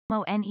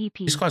NEP.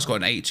 This guy's got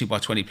an 82 by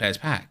 20 players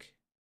pack.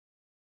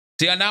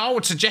 See, now I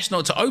would suggest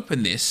not to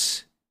open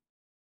this.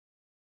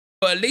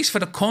 But at least for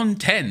the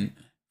content,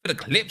 for the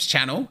Clips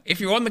channel, if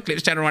you're on the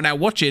Clips channel right now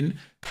watching,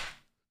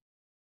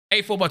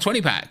 84 by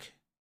 20 pack.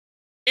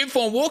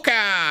 Inform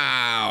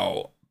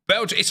walkout.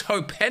 Belgium, it's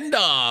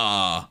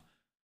Hopenda.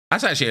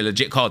 That's actually a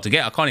legit card to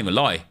get. I can't even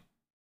lie.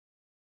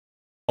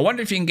 I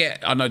wonder if you can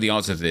get, I know the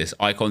answer to this,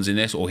 icons in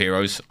this or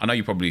heroes. I know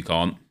you probably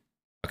can't.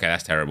 Okay,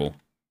 that's terrible.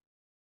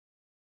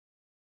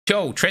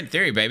 Yo, Trent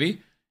Theory,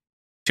 baby.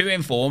 2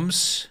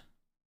 informs.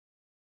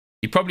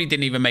 He probably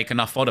didn't even make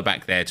enough fodder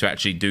back there to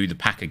actually do the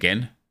pack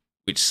again,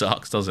 which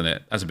sucks, doesn't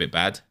it? That's a bit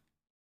bad.